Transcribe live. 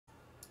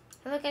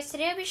Hello guys,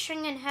 today I'll be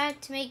showing you how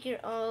to make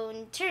your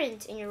own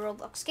turret in your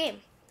Roblox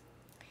game.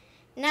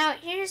 Now,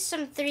 here's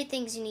some 3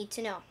 things you need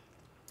to know.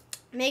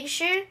 Make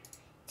sure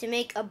to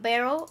make a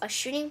barrel, a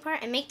shooting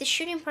part, and make the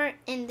shooting part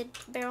in the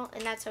barrel,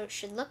 and that's how it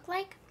should look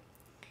like.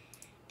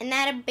 And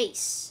add a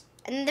base.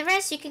 And the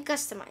rest you can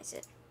customize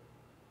it.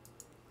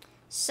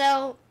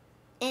 So,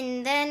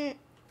 and then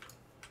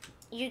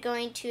you're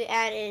going to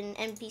add an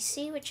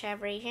NPC, which I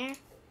have right here.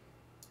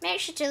 Make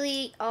sure to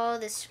delete all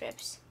the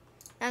scripts.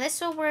 Now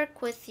this will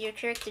work with your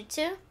character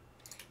too,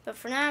 but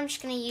for now I'm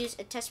just going to use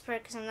a test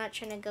part because I'm not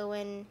trying to go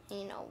in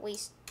and,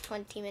 waste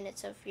 20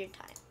 minutes of your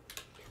time.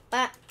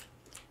 But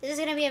this is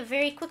going to be a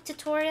very quick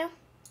tutorial,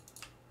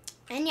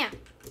 and yeah,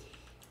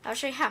 I'll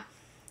show you how.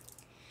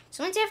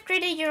 So once you have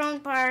created your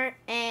own part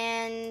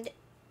and,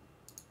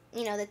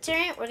 the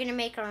turret, we're going to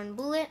make our own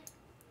bullet.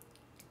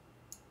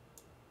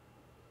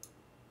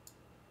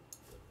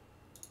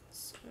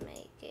 Let's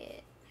make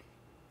it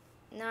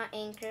not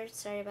anchored,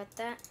 sorry about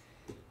that.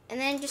 And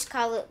then just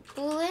call it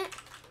bullet,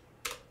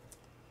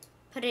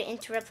 put it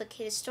into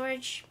replicated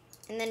storage,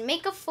 and then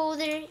make a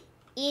folder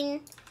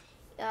in,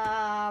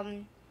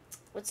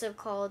 what's it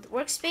called,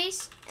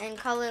 workspace, and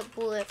call it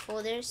bullet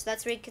folder. So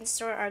that's where you can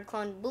store our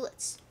cloned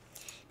bullets.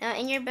 Now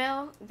in your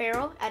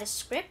barrel, add a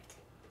script,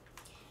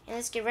 and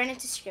let's get right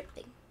into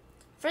scripting.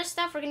 First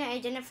off, we're going to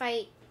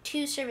identify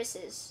 2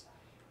 services.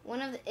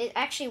 One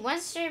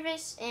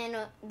service and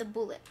the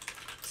bullet.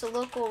 So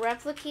local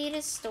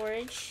replicated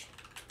storage.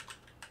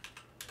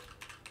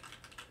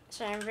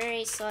 Sorry, I'm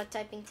very slow at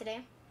typing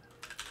today.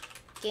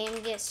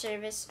 Game get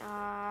service.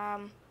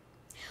 Oh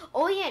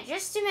yeah,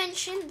 just to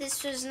mention,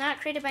 this was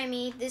not created by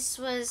me. This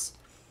was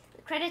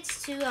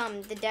credits to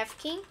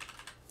TheDevKing.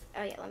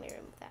 Oh yeah, let me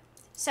remove that.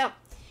 So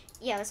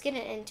yeah, let's get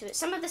into it.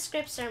 Some of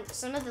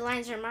the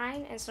lines are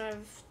mine, and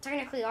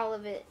technically all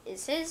of it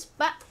is his.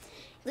 But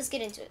let's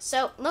get into it.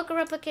 So local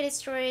replicated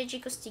storage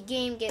equals to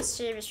game get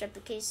service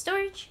replicated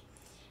storage,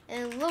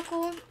 and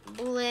local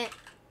bullet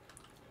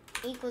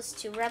equals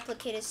to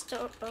replicated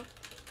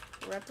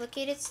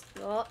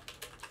I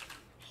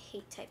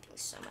hate typing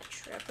so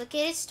much.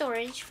 Replicated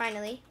storage,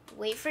 finally.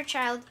 Wait for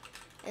child,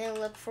 and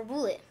then look for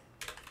bullet.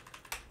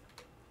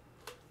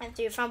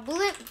 After you found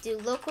bullet, do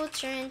local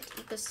turret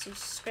equals to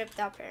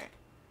script.parent,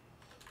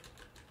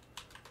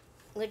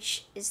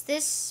 which is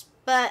this,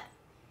 but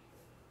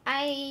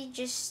I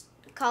just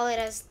call it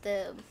as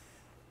the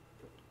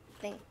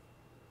thing.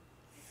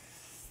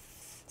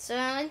 So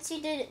once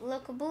you did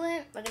local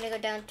bullet, we're going to go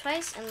down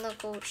twice, and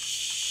local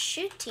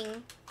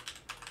shooting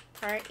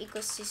part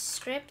equals to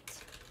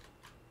script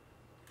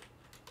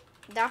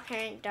dot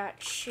parent dot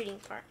shooting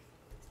part.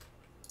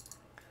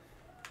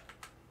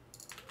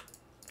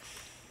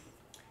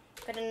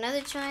 Got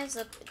another choice,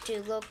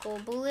 do local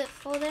bullet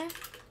folder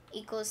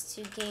equals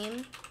to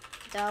game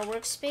dot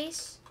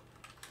workspace.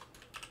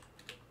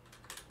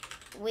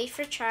 Wait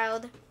for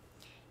child,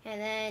 and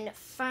then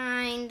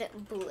find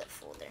bullet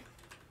folder.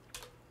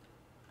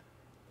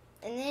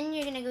 And then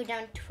you're going to go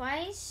down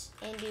twice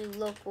and do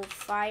local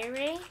fire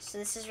ray. So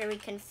this is where we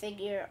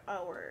configure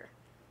our,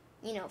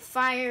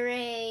 fire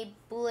ray,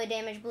 bullet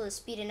damage, bullet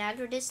speed, and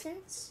aggro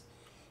distance,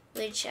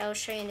 which I'll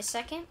show you in a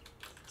second.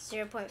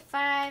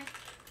 0.5,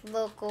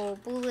 local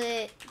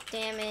bullet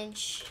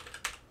damage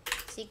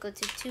is equal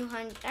to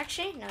 200,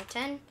 actually, no,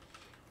 10.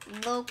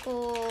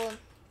 Local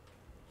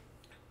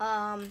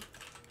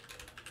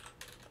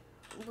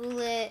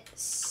bullet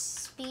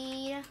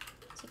speed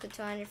is equal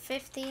to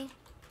 150.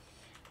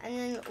 And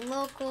then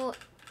local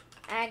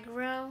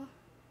aggro, I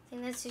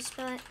think that's how you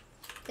spell it,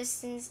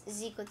 distance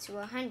is equal to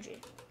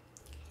 100.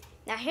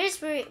 Now here's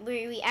where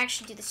we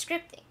actually do the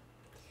scripting.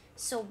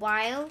 So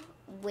while,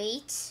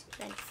 wait,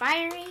 then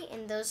fire rate,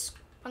 in those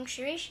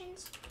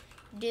punctuations,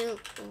 do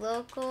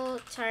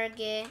local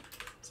target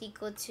is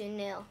equal to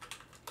nil.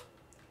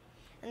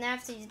 And then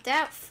after you do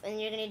that, and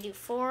you're going to do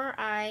for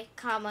I,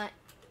 comma,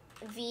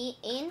 v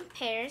in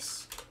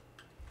pairs.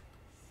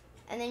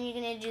 And then you're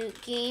going to do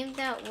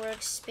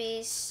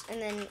game.workspace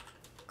and then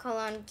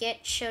colon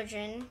get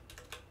children.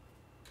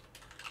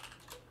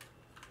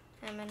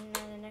 I'm going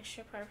to add an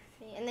extra part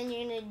for me. And then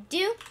you're going to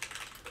do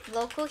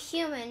local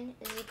human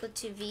is equal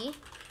to v.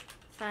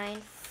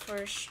 Find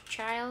first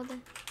child.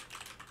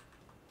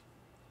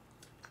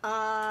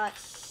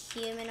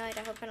 Humanoid,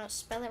 I hope I don't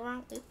spell it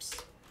wrong.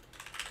 Oops.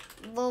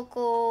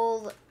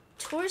 Local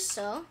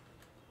torso.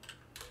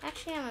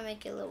 Actually, I'm going to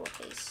make it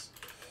lowercase.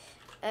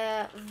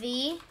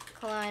 V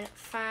colon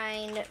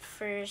find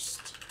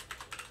first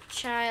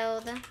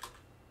child, and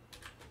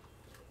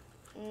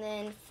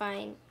then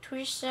find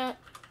torso.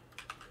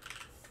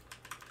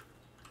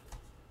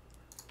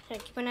 I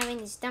keep on having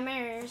these dumb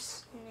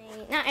errors,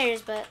 not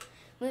errors, but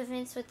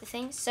movements with the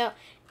things. So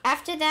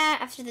after that,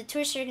 after the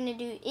torso, you're gonna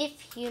do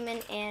if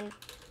human and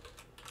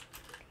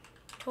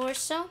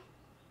torso,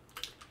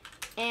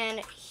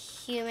 and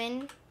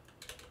human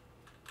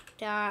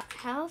dot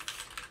health.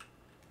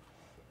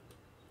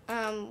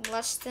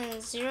 Less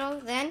than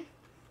 0, then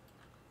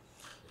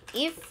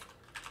if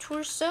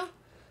torso,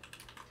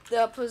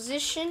 the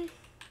position,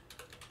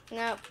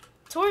 now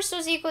torso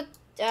is equal,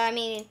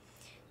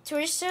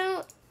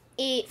 torso,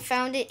 it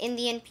found it in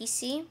the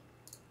NPC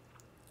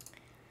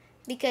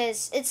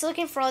because it's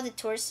looking for all the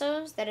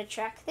torsos that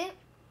attract it.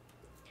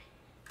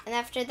 And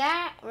after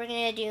that, we're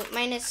gonna do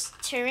minus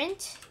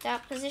turret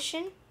dot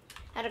position,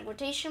 add a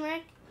quotation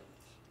mark,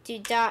 do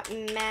dot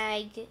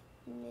magnitude.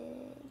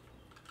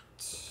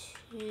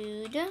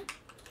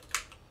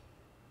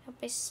 Hope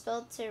I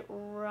spelled it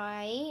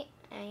right.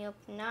 I hope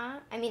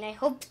not. I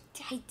hope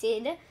I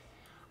did.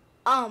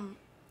 And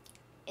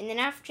then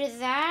after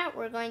that,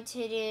 we're going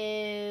to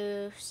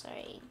do,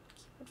 sorry,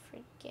 keep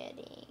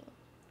forgetting.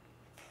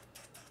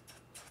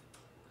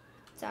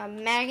 Dot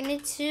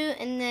magnitude,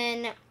 and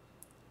then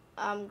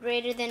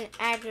greater than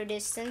aggro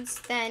distance,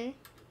 then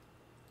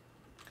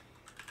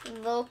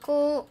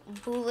local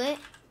bullet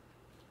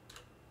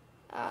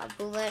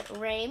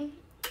ray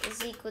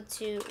is equal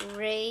to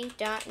ray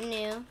dot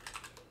new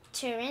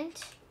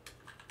turret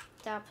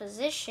dot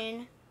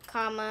position,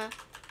 comma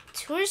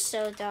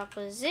torso dot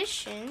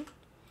position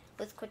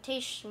with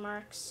quotation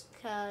marks,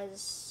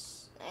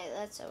 because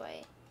that's a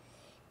way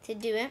to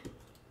do it.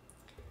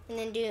 And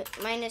then do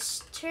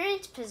minus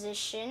turret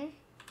position,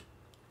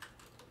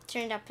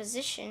 turn dot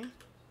position.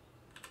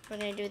 We're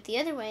gonna do it the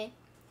other way,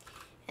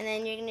 and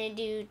then you're gonna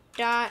do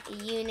dot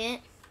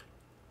unit,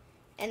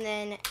 and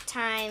then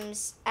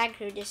times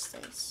aggro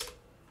distance.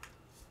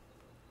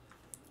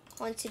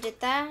 Once you did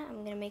that,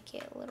 I'm gonna make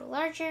it a little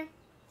larger.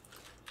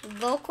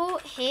 Local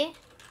hit,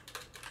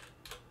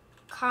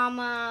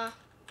 comma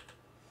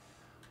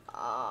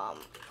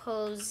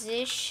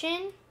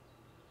position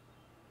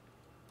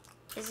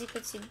is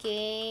equal to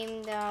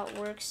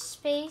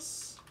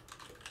game.workspace.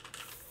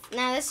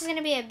 Now this is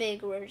gonna be a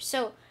big word.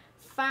 So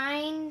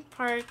find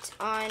part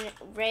on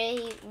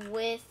ray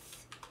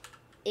with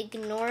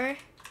ignore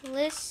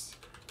list.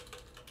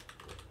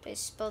 I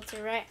spelled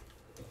it right.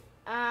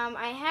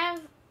 I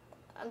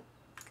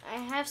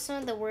have some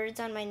of the words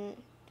on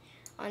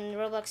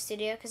Roblox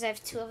Studio because I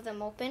have two of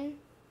them open.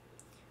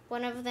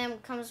 One of them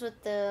comes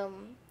with the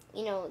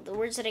the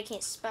words that I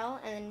can't spell,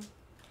 and then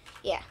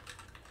yeah.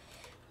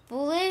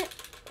 Bullet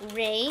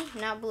ray,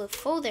 not bullet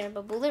folder,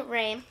 but bullet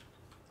ray,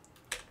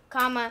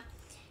 comma,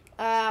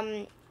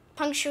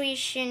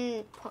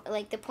 punctuation,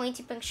 like the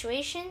pointy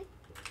punctuation,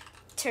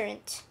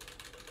 turret.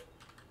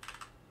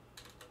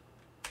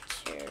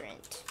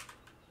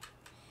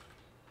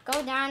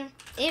 Go down,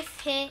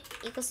 if hit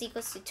equals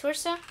to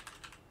torso,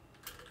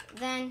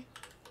 then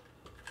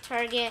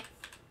target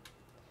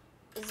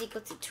is equal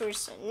to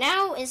torso.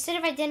 Now, instead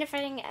of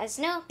identifying it as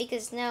no,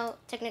 because no,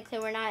 technically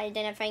we're not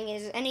identifying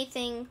it as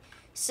anything,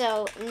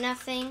 so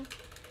nothing.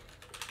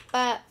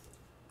 But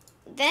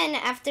then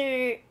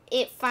after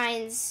it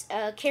finds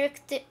a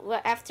character,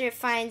 after it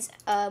finds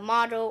a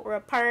model or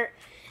a part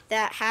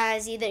that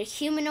has either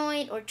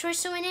humanoid or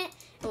torso in it,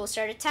 it will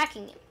start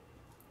attacking it.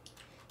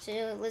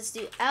 So let's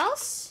do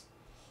else.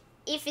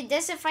 If it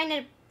doesn't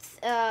find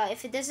a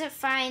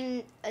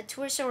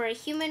torso or a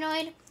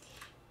humanoid,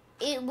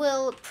 it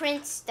will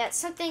print that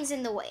something's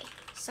in the way.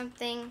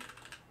 Something.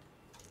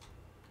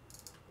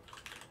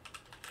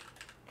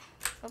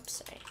 Oops,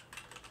 sorry.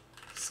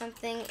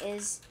 Something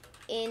is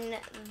in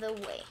the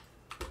way.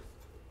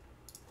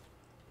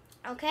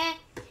 Okay,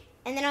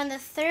 and then on the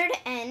third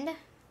end,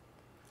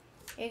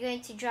 you're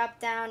going to drop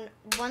down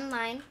one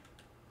line,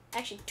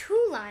 actually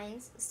 2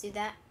 lines. Let's do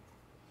that.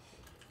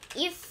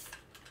 If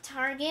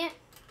target,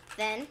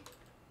 then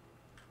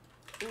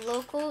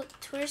local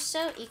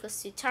torso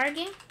equals to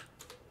target,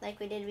 like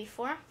we did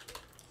before.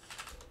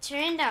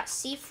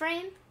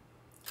 Turn.cframe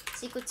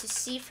is equal to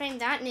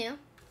cframe.new.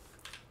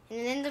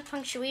 And then the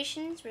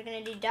punctuations, we're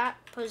going to do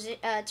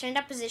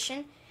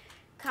turn.position,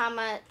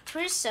 comma,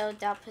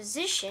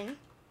 torso.position.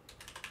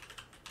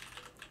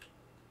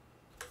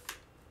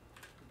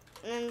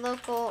 And then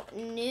local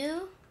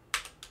new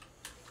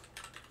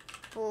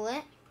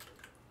bullet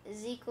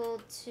is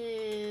equal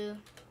to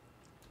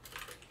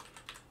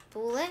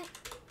bullet.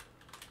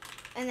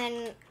 And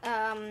then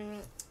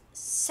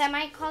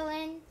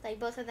semicolon, like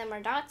both of them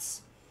are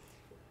dots,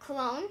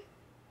 clone.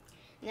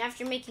 And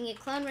after making a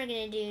clone, we're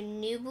going to do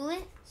new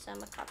bullet. So I'm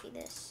going to copy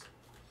this.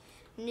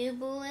 New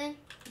bullet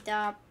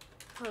dot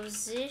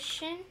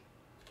position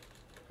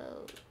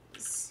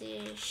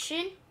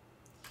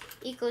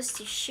equals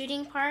to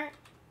shooting part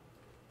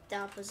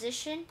dot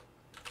position.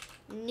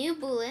 New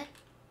bullet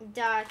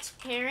dot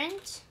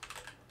parent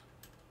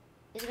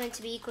is going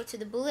to be equal to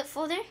the bullet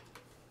folder.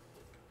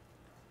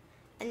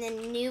 And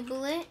then new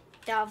bullet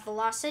dot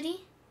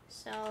velocity.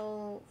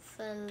 So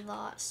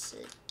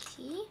velocity.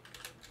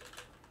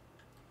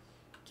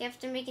 Okay,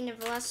 after making the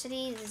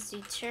velocity, let's do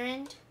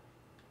turret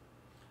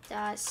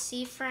dot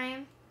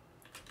cframe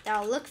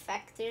dot look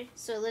factor,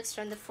 so it looks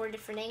from the 4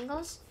 different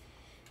angles,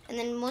 and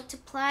then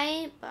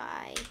multiply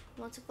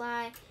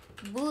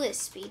bullet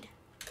speed.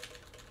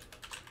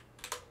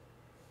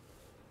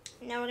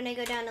 Now we're gonna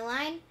go down the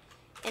line,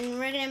 and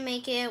we're gonna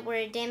make it where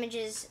it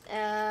damages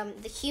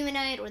the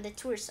humanoid or the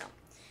torso.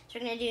 So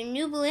we're gonna do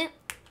new bullet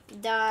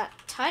dot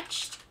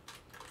touched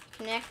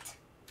connect,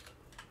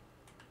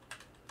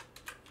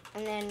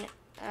 and then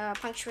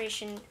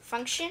punctuation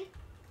function.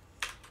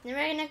 Then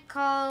we're gonna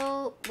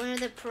call one of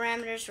the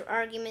parameters or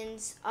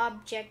arguments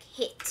object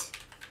hit.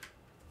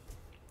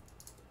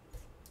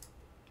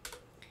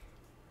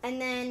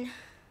 And then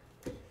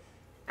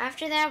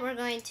after that, we're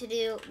going to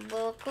do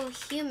local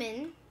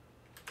human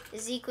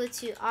is equal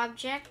to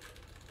object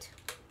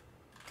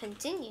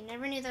continue.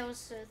 Never knew that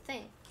was a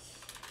thing.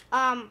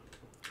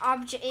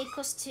 Object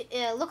equals to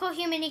local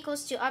human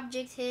equals to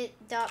object hit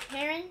dot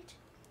parent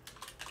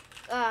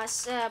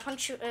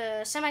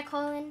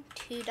semicolon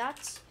 2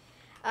 dots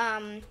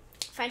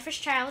find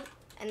first child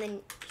and then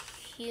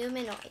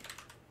humanoid.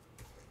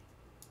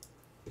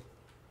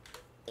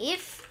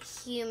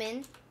 If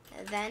human,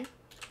 then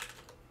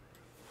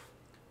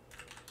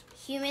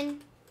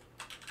human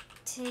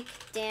take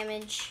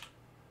damage,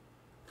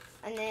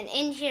 and then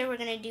in here we're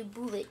gonna do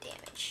bullet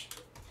damage.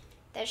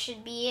 That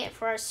should be it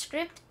for our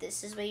script.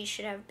 This is what you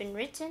should have been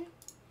written.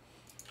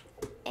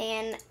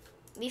 And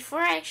before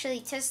I actually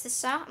test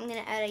this out, I'm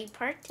gonna add a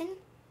part in.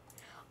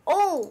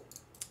 Oh,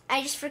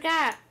 I just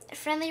forgot. A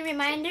friendly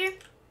reminder.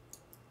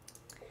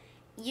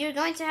 You're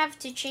going to have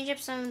to change up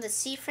some of the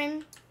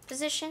C-frame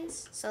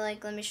positions. So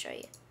like, let me show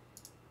you.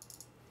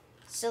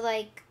 So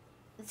like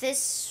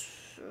this,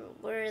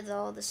 where are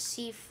all the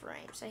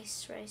C-frames? I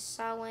swear I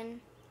saw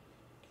one.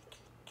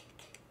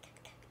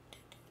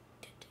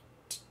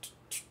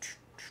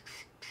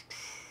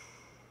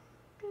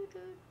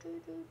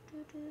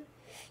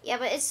 Yeah,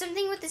 but it's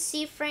something with the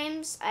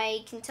C-frames.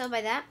 I can tell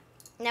by that.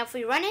 Now if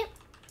we run it,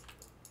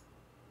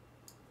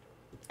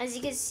 as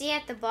you can see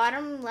at the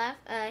bottom left,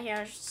 here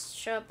I'll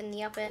show up in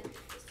the upper.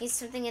 He's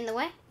something in the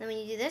way. Then when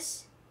you do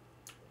this,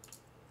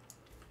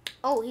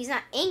 oh, he's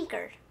not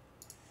anchored.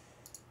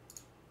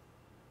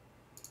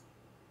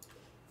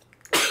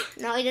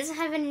 No, he doesn't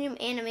have any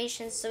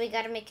animations, so we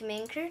gotta make him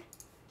anchored.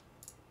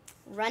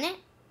 Run it.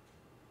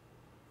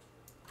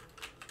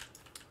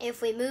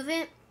 If we move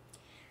it,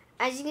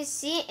 as you can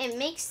see, it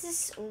makes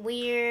this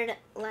weird,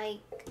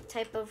 like,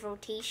 type of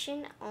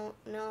rotation. I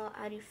don't know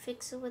how to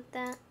fix it with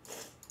that.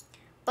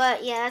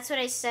 But yeah, that's what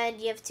I said.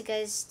 You have to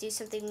guys do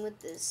something with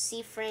the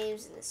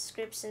C-frames and the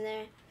scripts in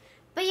there.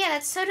 But yeah,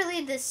 that's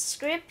totally the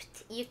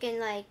script. You can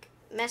like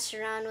mess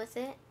around with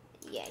it.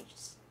 Yeah,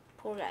 just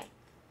poor guy.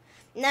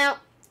 Now,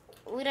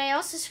 what I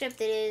also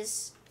scripted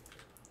is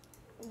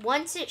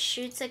once it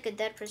shoots like a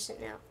dead person.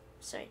 No,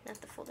 sorry,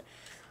 not the folder.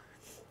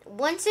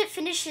 Once it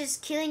finishes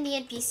killing the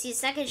NPC,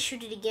 it's not going to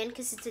shoot it again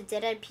because it's a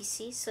dead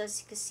NPC. So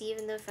as you can see,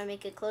 even though if I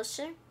make it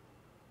closer.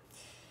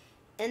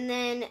 And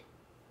then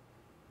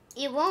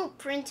it won't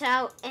print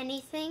out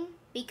anything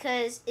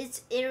because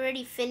it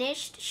already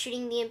finished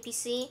shooting the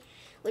NPC,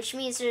 which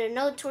means there are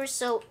no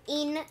torso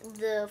in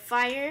the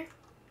fire.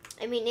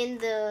 I mean in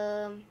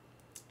the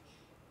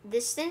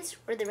distance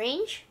or the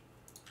range.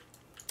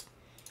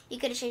 You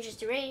could have changed it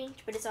to range,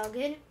 but it's all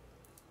good.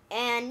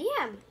 And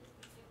yeah,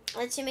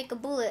 let's you make a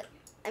bullet.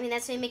 I mean,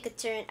 that's how you make a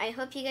turret. I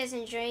hope you guys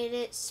enjoyed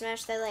it.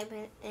 Smash that like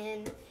button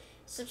and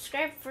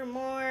subscribe for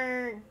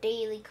more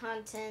daily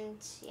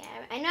content. Yeah,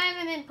 I know I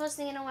haven't been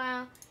posting in a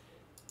while,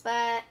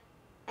 but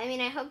I mean,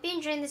 I hope you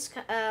enjoyed this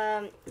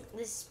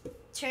this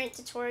turret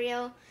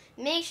tutorial.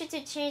 Make sure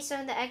to change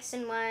some of the X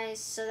and Y's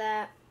so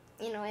that,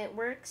 you know, it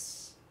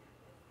works.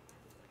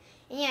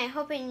 And yeah, I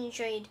hope you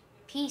enjoyed.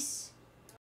 Peace.